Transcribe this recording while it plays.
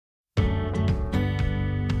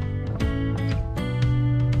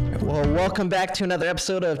Welcome back to another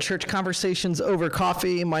episode of Church Conversations Over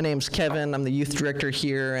Coffee. My name's Kevin. I'm the youth director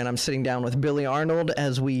here, and I'm sitting down with Billy Arnold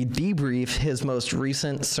as we debrief his most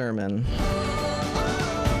recent sermon.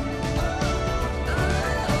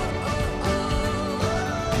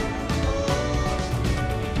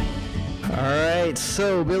 All right,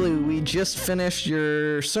 so Billy, we just finished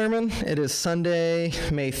your sermon. It is Sunday,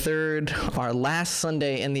 May 3rd, our last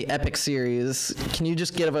Sunday in the Epic series. Can you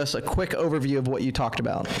just give us a quick overview of what you talked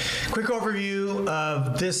about? Quick overview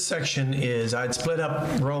of this section is I'd split up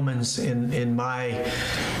Romans in my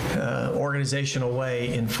organizational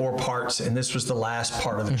way in 4 parts, and this was the last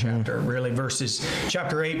part of the chapter, really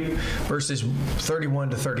chapter 8, verses 31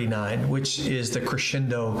 to 39, which is the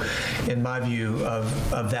crescendo, in my view,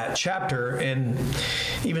 of that chapter. And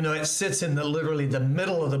even though it sits in literally the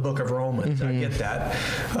middle of the book of Romans, I get that.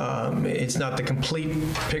 It's not the complete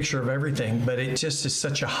picture of everything, but it just is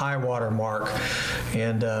such a high water mark.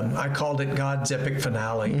 And I called it God's epic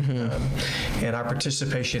finale, and our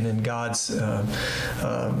participation in God's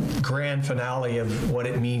grand finale of what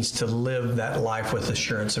it means to live that life with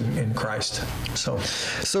assurance in Christ. So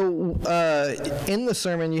in the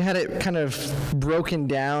sermon, you had it kind of broken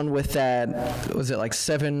down with that, was it like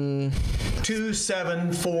 7... 2,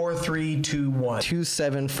 7, 4, 3, 2, 1. 2,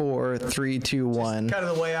 7, 4, 3, 2, 1. Kind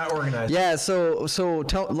of the way I organize it. Yeah, so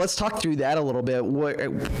let's talk through that a little bit.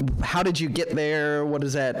 How did you get there? What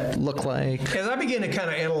does that look like? As I began to kind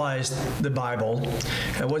of analyze the Bible,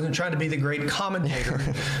 I wasn't trying to be the great commentator,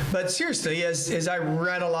 but seriously, as I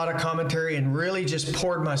read a lot of commentary and really just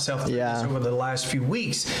poured myself through this over the last few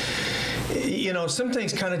weeks, you know, some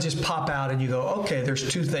things kind of just pop out and you go, okay, there's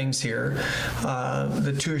 2 things here.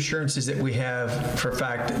 The 2 assurances that we have for a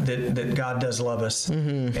fact that God does love us,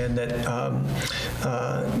 and that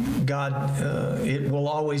God, it will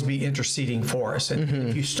always be interceding for us. And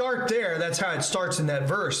if you start there, that's how it starts in that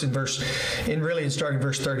verse. In starting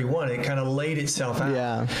verse 31, it kind of laid itself out.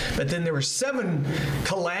 Yeah. But then there were 7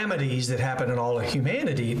 calamities that happened in all of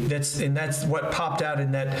humanity. That's what popped out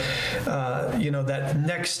in that, that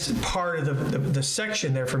next part of the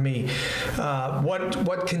section there for me.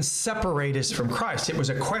 What can separate us from Christ? It was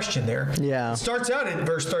a question there. Yeah. It starts out in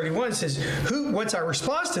verse 31. It says, what's our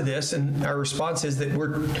response to this? And our response is that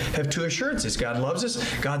we have 2 assurances. God loves us.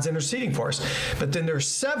 God's interceding for us. But then there's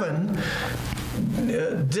 7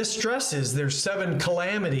 distresses. There's 7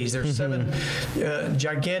 calamities. There's 7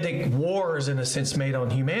 gigantic wars, in a sense, made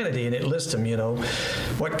on humanity. And it lists them,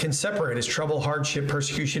 what can separate us? Trouble, hardship,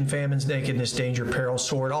 persecution, famines, nakedness, danger, peril,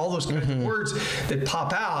 sword, all those kinds of words that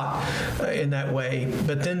pop out in that way.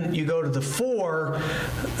 But then you go to the 4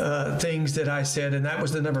 things that I said, and that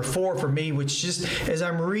was the number 4 for me, which just, as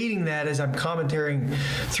I'm reading that, as I'm commentating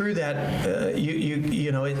through that,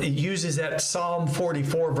 it uses that Psalm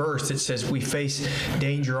 44 verse that says we face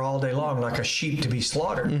danger all day long like a sheep to be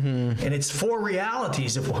slaughtered. And it's 4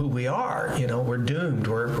 realities of who we are. We're doomed.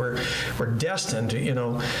 We're destined,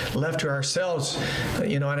 left to ourselves,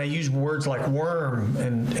 and I use words like worm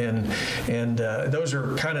and those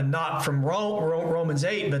are kind of not from Romans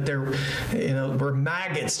 8, but they're, we're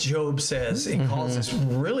maggots, Job says. He calls us,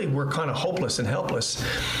 really, we're kind of hopeless and helpless.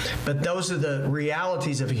 But those are the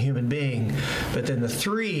realities of a human being. But then the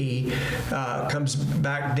 3 comes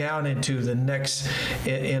back down into the next,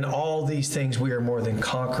 in all these things we are more than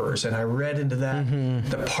conquerors. And I read into that,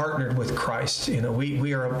 that partnered with Christ.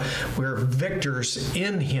 We're victors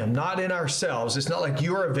in Him, not in ourselves. It's not like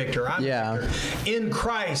you're a victor, I'm a victor. In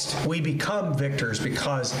Christ, we become victors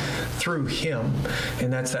because through Him.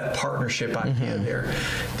 And that's that partnership idea there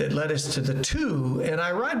that led us to the 2. And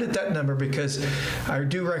I arrived at that number because I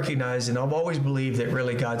do recognize, and I've always believed that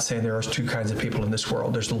really God's saying there are 2 kinds of people in this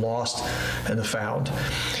world. There's the lost and the found.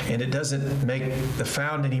 And it doesn't make the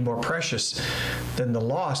found any more precious than the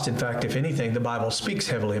lost. In fact, if anything, the Bible speaks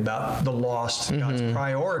heavily about the lost, God's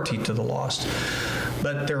priority to the lost.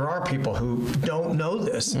 But there are people who don't know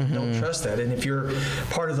this, don't trust that. And if you're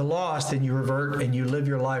part of the lost, then you revert and you live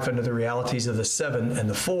your life under the realities of the 7 and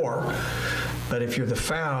the 4. But if you're the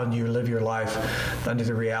found, you live your life under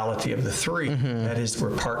the reality of the 3. That is,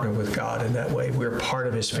 we're partnered with God in that way. We're part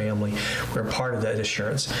of His family. We're part of that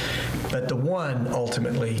assurance. But the 1,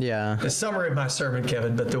 ultimately, the summary of my sermon,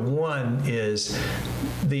 Kevin, but the 1 is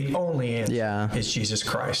the only answer is Jesus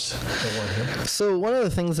Christ. So one of the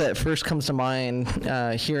things that first comes to mind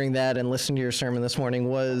hearing that and listening to your sermon this morning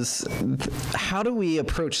was, how do we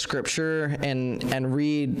approach Scripture and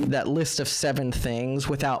read that list of 7 things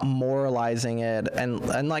without moralizing it?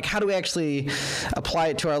 And like, how do we actually apply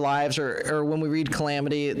it to our lives? Or when we read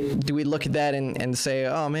calamity, do we look at that and say,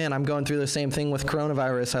 oh man, I'm going through the same thing with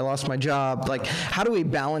coronavirus. I lost my job. Like, how do we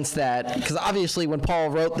balance that? Because obviously when Paul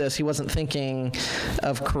wrote this, he wasn't thinking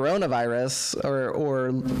of coronavirus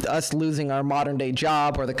or us losing our modern day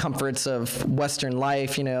job or the comforts of Western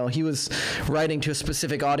life. You know, he was writing to a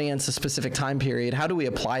specific audience, a specific time period. How do we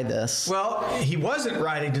apply this? Well, he wasn't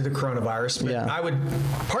writing to the coronavirus, but I would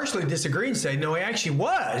partially disagree and say, no, he actually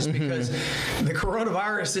was, because the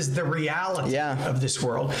coronavirus is the reality of this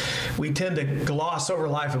world. We tend to gloss over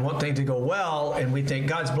life and want things to go well, and we think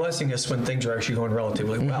God's blessing us when things are actually going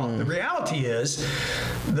relatively well. The reality is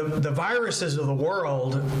the viruses of the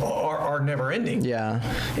world are never ending.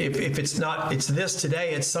 If it's not, it's this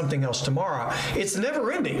today, it's something else tomorrow. It's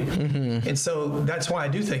never ending. And so that's why I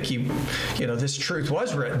do think this truth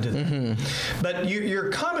was written to them. But your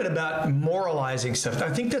comment about moralizing stuff, I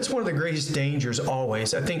think that's one of the greatest dangers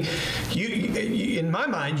always. I think in my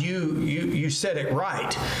mind, you said it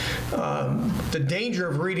right. The danger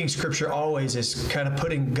of reading Scripture always is kind of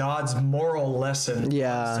putting God's moral lesson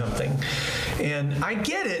on something. And I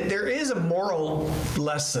get it. There is a moral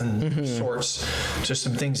lesson sorts to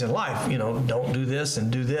some things in life. Don't do this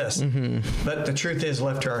and do this. But the truth is,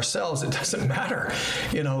 left to ourselves, it doesn't matter.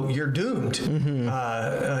 You're doomed.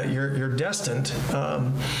 You're destined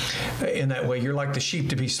in that way. You're like the sheep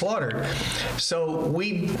to be slaughtered. So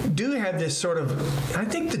we do have this sort of, I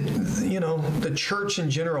think the church in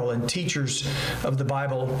general and teachers of the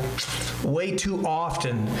Bible way too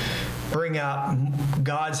often bring out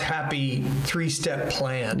God's happy 3-step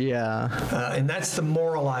plan. And that's the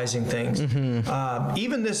moralizing things.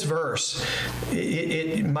 Even this verse,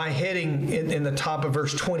 my heading in the top of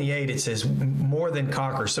verse 28, it says more than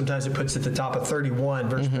conquerors. Sometimes it puts at the top of 31,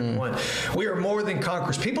 verse 31. We are more than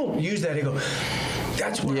conquerors. People use that and go,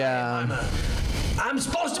 that's what I'm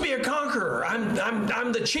supposed to be a conqueror.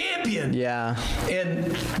 I'm the champion. And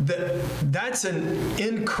that's an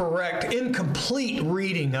incomplete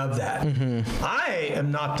reading of that. I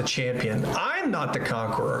am not the champion. I'm not the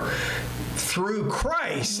conqueror. Through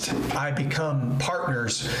Christ, I become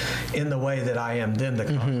partners in the way that I am then the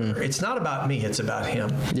conqueror. It's not about me, it's about him.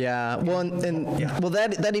 Well, well,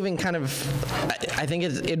 that even kind of, I think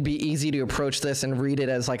it'd be easy to approach this and read it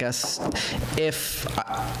as like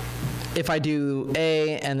if I do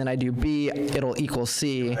A and then I do B, it'll equal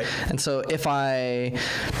C. And so if I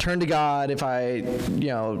turn to God, if I,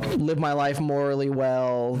 live my life morally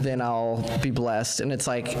well, then I'll be blessed. And it's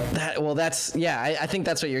like that. Well, that's, I think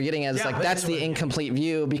that's what you're getting at. It's like, that's the incomplete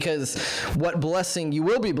view, because what blessing, you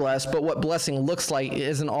will be blessed, but what blessing looks like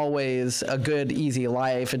isn't always a good, easy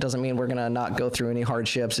life. It doesn't mean we're going to not go through any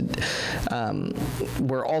hardships.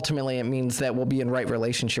 Where ultimately it means that we'll be in right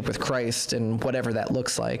relationship with Christ and whatever that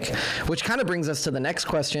looks like. Which kind of brings us to the next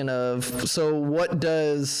question of, so what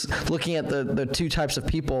does, looking at the 2 types of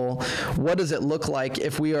people, what does it look like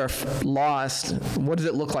if we are lost? What does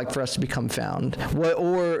it look like for us to become found?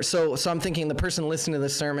 So I'm thinking the person listening to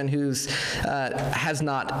this sermon who's has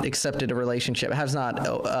not accepted a relationship, has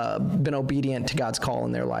not been obedient to God's call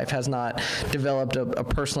in their life, has not developed a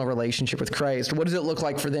personal relationship with Christ. What does it look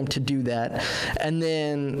like for them to do that? And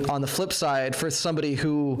then on the flip side, for somebody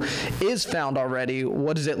who is found already,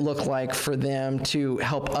 what does it look like for them to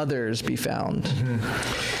help others be found?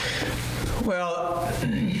 Well,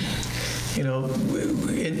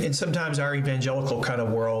 in sometimes our evangelical kind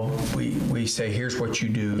of world, we say, here's what you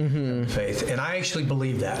do in faith. And I actually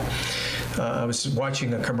believe that. I was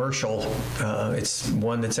watching a commercial. It's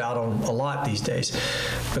one that's out on a lot these days,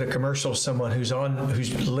 but a commercial of someone who's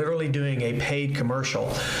literally doing a paid commercial,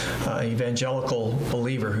 evangelical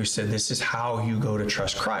believer who said, this is how you go to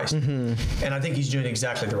trust Christ. And I think he's doing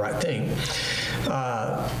exactly the right thing.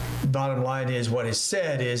 Bottom line is, what is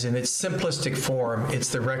said is, in its simplistic form, it's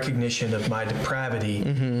the recognition of my depravity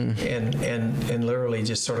and literally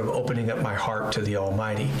just sort of opening up my heart to the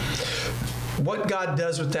Almighty. What God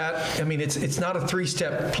does with that, I mean, it's not a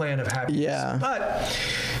 3-step plan of happiness. But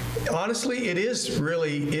honestly, it is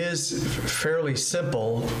fairly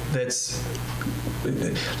simple. That's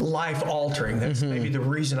life-altering. That's maybe the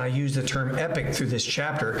reason I use the term epic through this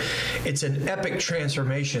chapter. It's an epic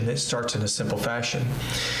transformation that starts in a simple fashion.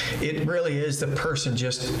 It really is the person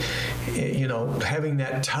just, having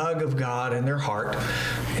that tug of God in their heart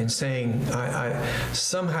and saying,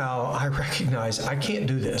 somehow I recognize I can't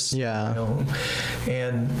do this. Yeah.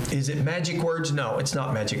 And is it magic words? No, it's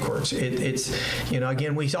not magic words. It's,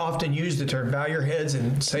 again, we often use the term, bow your heads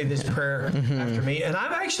and say this prayer after me. And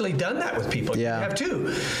I've actually done that with people. Yeah. You have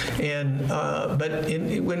too. And, but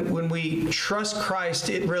when we trust Christ,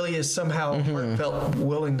 it really is somehow a heartfelt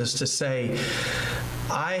willingness to say,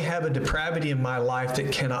 I have a depravity in my life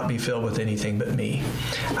that cannot be filled with anything but me.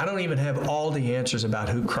 I don't even have all the answers about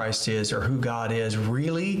who Christ is or who God is,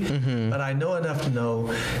 really, but I know enough to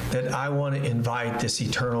know that I want to invite this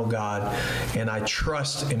eternal God, and I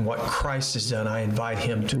trust in what Christ has done. I invite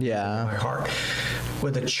him to be in my heart.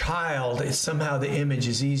 With a child, somehow the image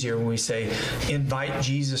is easier when we say, invite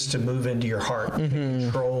Jesus to move into your heart, take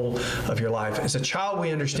control of your life. As a child, we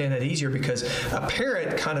understand that easier because a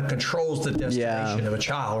parent kind of controls the destination of a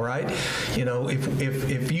child, right?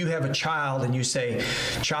 If you have a child and you say,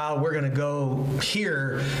 child, we're going to go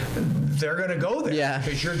here, they're going to go there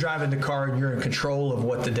because you're driving the car and you're in control of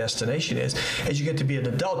what the destination is. As you get to be an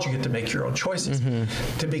adult, you get to make your own choices.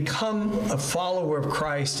 To become a follower of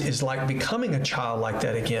Christ is like becoming a child like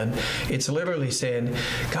that again. It's literally saying,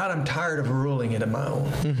 God, I'm tired of ruling it on my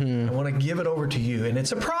own. I want to give it over to you. And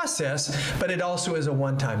it's a process, but it also is a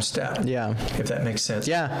one-time step. Yeah. If that makes sense.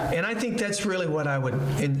 Yeah. And I think that's really what I would,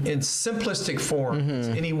 in simplistic form, is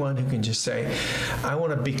anyone who can just say, I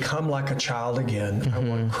want to become like a child again. I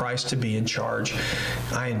want Christ to be in charge.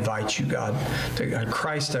 I invite you, God.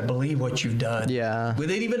 Christ, I believe what you've done. Yeah.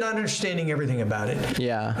 Without even understanding everything about it.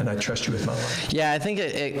 Yeah. And I trust you with my life. Yeah, I think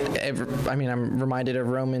I'm reminded of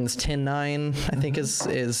Romans 10:9, I think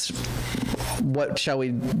is what shall we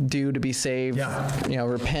do to be saved?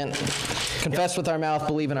 Repent, confess with our mouth,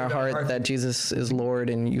 believe in our heart that Jesus is Lord,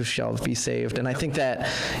 and you shall be saved. And I think that,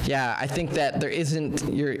 there isn't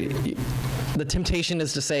the temptation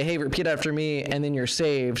is to say, hey, repeat after me, and then you're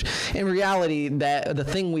saved. In reality, that the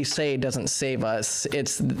thing we say doesn't save us.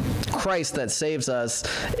 It's Christ that saves us.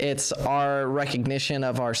 It's our recognition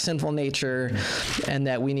of our sinful nature and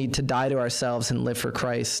that we need to die to ourselves and live for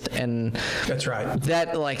Christ. And that's right.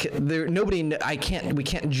 That, we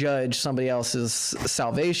can't judge somebody else's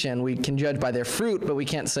salvation. We can judge by their fruit, but we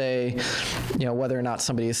can't say, whether or not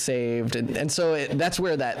somebody is saved. And so that's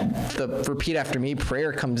where the repeat after me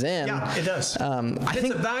prayer comes in. Yeah, it does. I think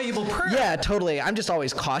it's a valuable prayer. Yeah, totally. I'm just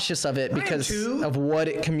always cautious of it because of what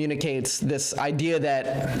it communicates. This idea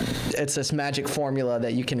that it's this magic formula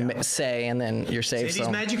that you can say and then you're saved. Say these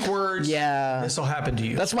magic words. Yeah, this will happen to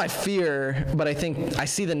you. That's my fear, but I think I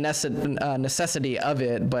see the necessity of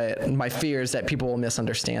it. But my fear is that people will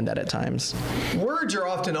misunderstand that at times. Words are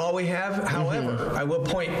often all we have. However, I will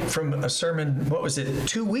point from a sermon. What was it?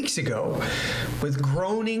 2 weeks ago, with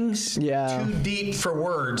groanings too deep for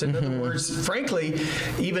words. In other words, frankly,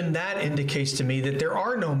 even that indicates to me that there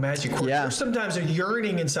are no magic words. There's sometimes a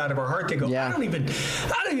yearning inside of our heart that go, I don't even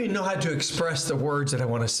know how to express the words that I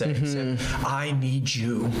want to say. Except, I need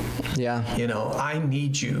you. Yeah. I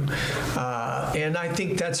need you. And I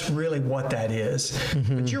think that's really what that is.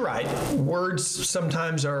 But you're right. Words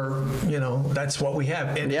sometimes are, that's what we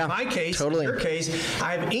have. And in my case, in your case,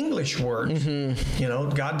 I have English words.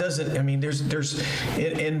 God doesn't,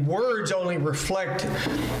 and words only reflect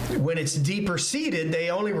when it's deeper seated, they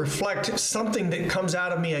only reflect something that comes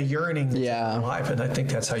out of me, a yearning in my life. And I think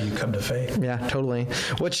that's how you come to faith. Yeah, totally.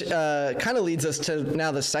 Which kind of leads us to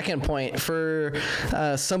now the second point. For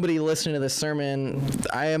somebody listening to this sermon,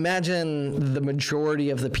 I imagine the majority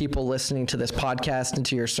of the people listening to this podcast and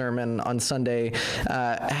to your sermon on Sunday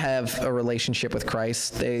have a relationship with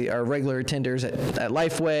Christ. They are regular attenders at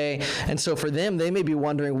LifeWay. And so for them, they may be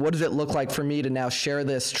wondering, what does it look like for me to now share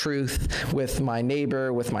this truth with my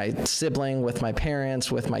neighbor, with my sibling, with my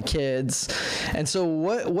parents, with my kids? And so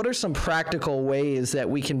what are some practical ways that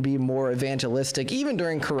we can be more evangelistic, even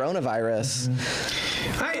during coronavirus?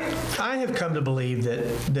 I have come to believe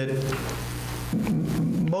that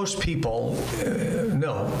most people,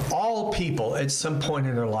 all people at some point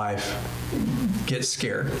in their life get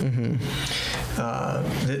scared.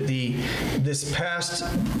 This past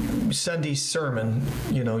Sunday's sermon,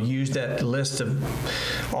 used that list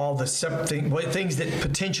of all the things that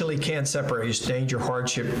potentially can separate us: danger,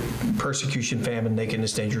 hardship, persecution, famine,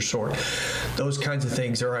 nakedness, danger, sword. Those kinds of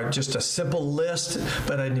things are just a simple list,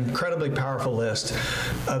 but an incredibly powerful list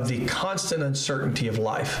of the constant uncertainty of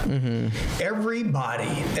life. Mm-hmm. Everybody,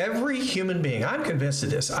 every human being, I'm convinced of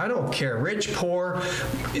this. I don't care, rich, poor,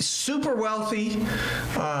 super wealthy,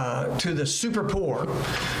 to the super poor,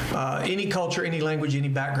 any culture, any language, any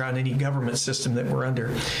background, any government system that we're under,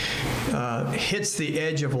 hits the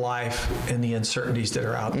edge of life and the uncertainties that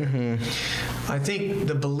are out there. Mm-hmm. I think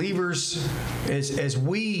the believers, as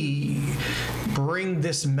we bring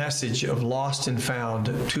this message of lost and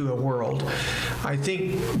found to a world, I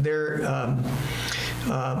think the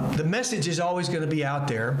message is always going to be out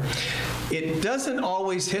there. It doesn't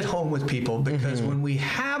always hit home with people because when we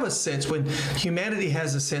have a sense, when humanity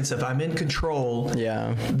has a sense of I'm in control,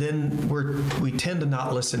 then we tend to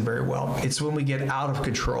not listen very well. It's when we get out of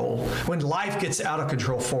control, when life gets out of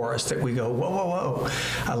control for us, that we go, whoa, whoa, whoa!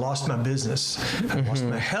 I lost my business, I lost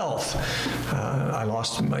my health, I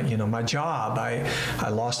lost my job, I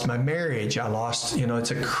lost my marriage, I lost.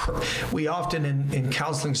 We often in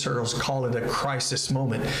counseling circles call it a crisis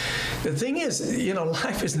moment. The thing is,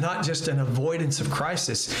 life is not just an avoidance of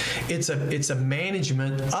crisis. It's a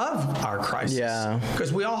management of our crisis. Yeah.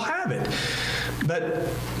 Because we all have it. But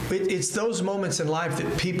it's those moments in life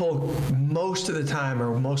that people most of the time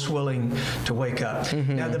are most willing to wake up.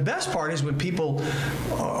 Mm-hmm. Now, the best part is when people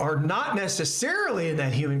are not necessarily in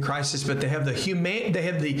that human crisis, but they have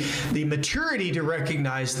the maturity to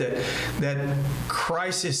recognize that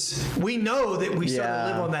crisis. We know that we sort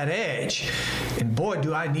of live on that edge, and boy,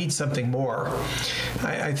 do I need something more.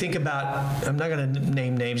 I think about, I'm not going to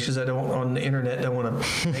name names because I don't, on the internet, don't want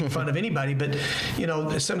to make fun of anybody, but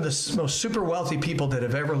some of the most super wealthy people that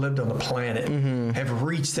have ever lived on the planet have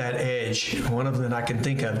reached that edge. One of them that I can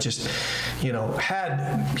think of just,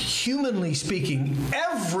 had, humanly speaking,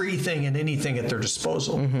 everything and anything at their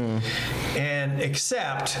disposal, and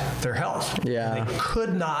except their health. Yeah. And they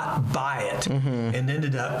could not buy it and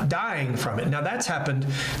ended up dying from it. Now, that's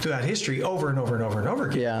happened throughout history over and over and over and over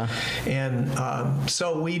again. Yeah. And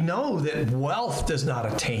so we know that wealth does not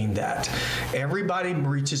attain that. Everybody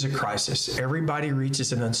reaches a crisis. Everybody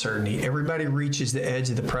reaches an uncertainty. Everybody reaches the edge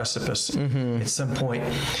of the precipice at some point.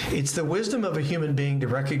 It's the wisdom of a human being to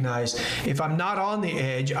recognize, if I'm not on the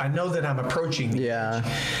edge, I know that I'm approaching the edge.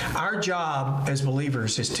 Our job as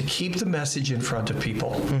believers is to keep the message in front of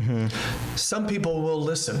people. Some people will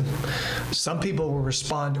listen. Some people will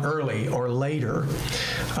respond early or later.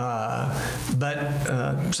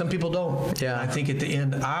 But some people don't. Yeah. I think at the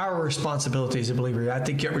end, our responsibility as a believer, I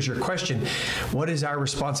think that was your question, what is our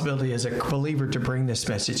responsibility as a believer to bring this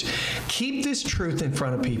message? Keep this truth in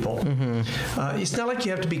front of people. It's not like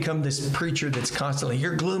you have to become this preacher that's constantly,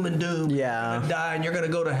 you're gloom and doom, you're going to die and you're going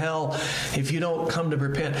to go to hell if you don't come to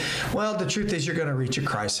repent. Well, the truth is you're going to reach a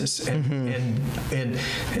crisis. And in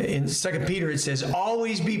 2 Peter it says,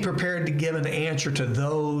 always be prepared to give an answer to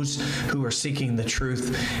those who are seeking the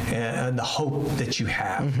truth and the hope that you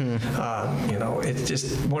have. It's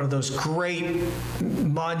just one of those great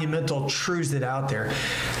monumental truths that out there.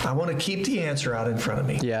 I want to keep the answer out in front of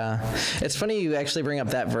me. Yeah. It's funny you actually bring up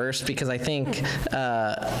that verse because I think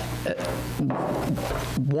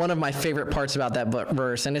one of my favorite parts about that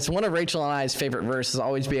verse, and it's one of Rachel and I's favorite verses,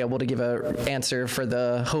 always be able to give an answer for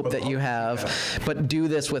the hope that you have, but do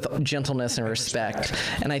this with gentleness and respect.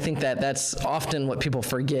 And I think that's often what people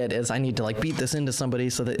forget is I need to beat this into somebody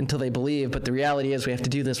so that until they believe, but the reality is we have to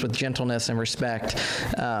do this with gentleness and respect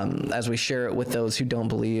as we share it with those who don't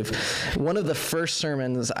believe. One of the first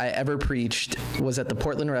sermons I ever preached was at the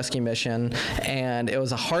Portland Rescue Mission, and it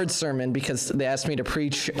was a hard sermon because they asked me to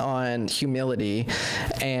preach on humility,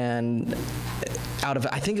 and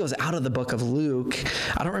I think it was out of the book of Luke.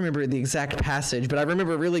 I don't remember the exact passage, but I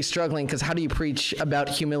remember really struggling because how do you preach about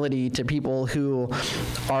humility to people who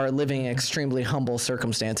are living in extremely humble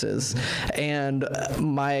circumstances? And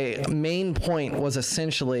my main point was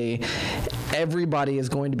essentially everybody is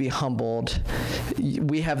going to be humbled.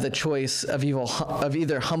 We have the choice of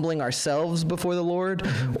either humbling ourselves before the Lord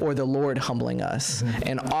or the Lord humbling us.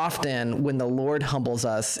 And often when the Lord humbles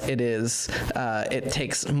us, it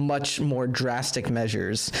takes much more drastic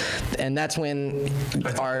measures. And that's when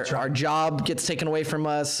our job gets taken away from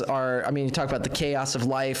us. You talk about the chaos of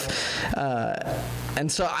life.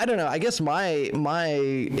 And so I don't know, I guess my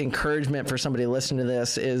encouragement for somebody listening to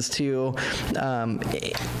this is to,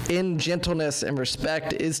 in gentleness and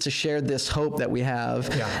respect, is to share this hope that we we have,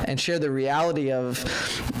 and share the reality of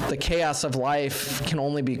the chaos of life can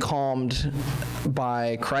only be calmed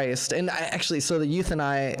by Christ. And so the youth and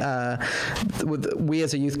I, we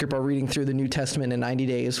as a youth group are reading through the New Testament in 90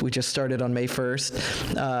 days. We just started on May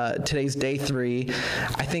 1st. Today's day 3.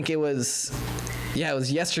 I think it was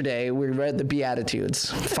yesterday we read the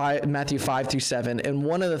Beatitudes, Matthew 5-7. And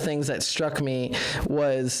one of the things that struck me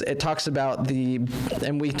was it talks about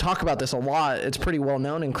and we talk about this a lot, it's pretty well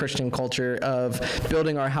known in Christian culture, of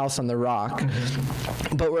building our house on the rock.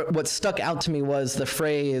 Mm-hmm. But what stuck out to me was the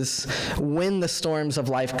phrase, when the storms of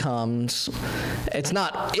life comes. It's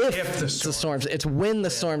not if the storms, it's when the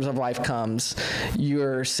storms of life comes,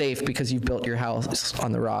 you're safe because you've built your house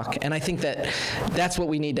on the rock. And I think that's what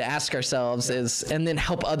we need to ask ourselves and then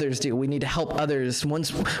help others do. We need to help others.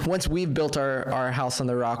 Once we've built our house on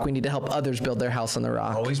the rock, we need to help others build their house on the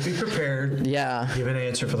rock. Always be prepared. Yeah. Give an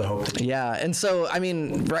answer for the hope. Yeah. And so, I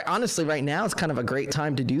mean, honestly, right now it's kind of a great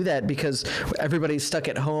time to do that because everybody's stuck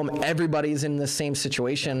at home. Everybody's in the same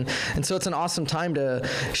situation. And so it's an awesome time to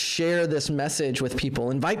share this message with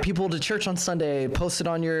people. Invite people to church on Sunday. Post it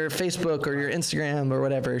on your Facebook or your Instagram or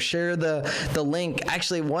whatever. Share the link.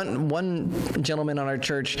 Actually, one gentleman on our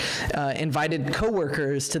church invited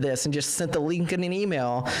coworkers to this and just sent the link in an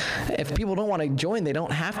email. If people don't want to join, they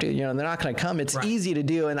don't have to. They're not going to come. It's easy to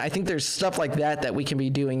do. And I think there's stuff like that we can be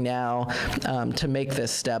doing now to make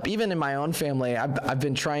this step. Even in my own family, I've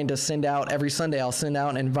been trying to send out every Sunday. I'll send out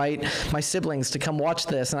and invite my siblings to come watch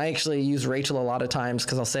this. And I actually use Rachel a lot of times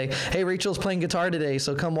because I'll say, hey, Rachel's playing guitar today,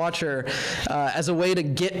 so come watch her, as a way to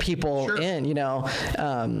get people in, and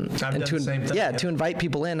to invite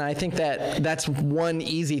people in. And I think that's one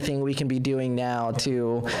easy thing we can be doing now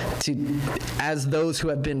to as those who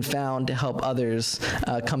have been found, to help others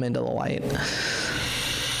come into the light.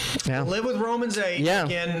 Yeah. Live with Romans 8. Yeah.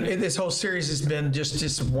 Again, this whole series has been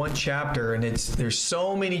just one chapter, and there's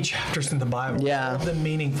so many chapters in the Bible, all of them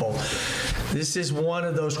meaningful. This is one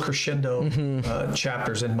of those crescendo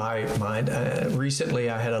chapters in my mind. Recently,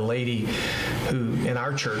 I had a lady who, in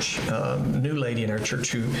our church, new lady in our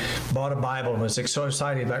church, who bought a Bible and was so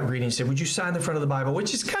excited about reading. Said, "Would you sign the front of the Bible?"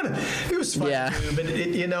 Which is it was fun to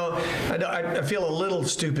do, but I feel a little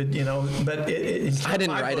stupid, but I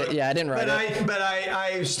didn't write it. Yeah, I didn't write it. But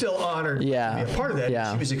I still honored to be a part of that.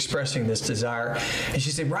 Yeah. She was expressing this desire, and she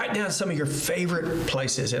said, "Write down some of your favorite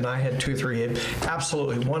places." And I had 2 or 3.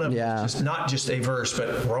 Absolutely, one of them, just not just a verse,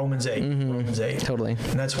 but Romans 8. Mm-hmm. Romans 8. Totally.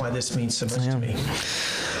 And that's why this means so much to me.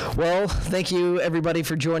 Well, thank you everybody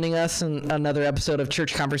for joining us in another episode of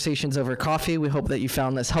Church Conversations Over Coffee. We hope that you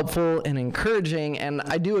found this helpful and encouraging. And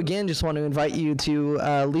I do, again, just want to invite you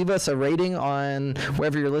to leave us a rating on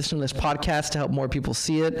wherever you're listening to this podcast to help more people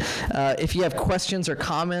see it. If you have questions or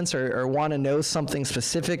comments or want to know something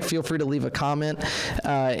specific, feel free to leave a comment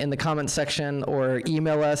in the comment section or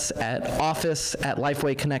email us at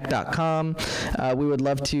office@lifewayconnect.com. We would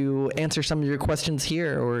love to answer some of your questions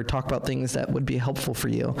here or talk about things that would be helpful for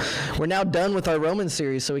you. We're now done with our Romans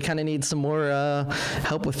series, so we kind of need some more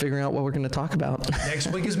help with figuring out what we're going to talk about. Next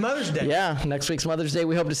week is Mother's Day. Yeah, next week's Mother's Day.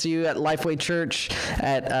 We hope to see you at LifeWay Church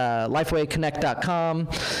at lifewayconnect.com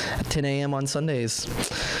at 10 a.m. on Sundays.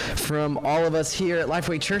 From all of us here at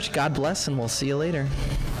LifeWay Church, God bless, and we'll see you later.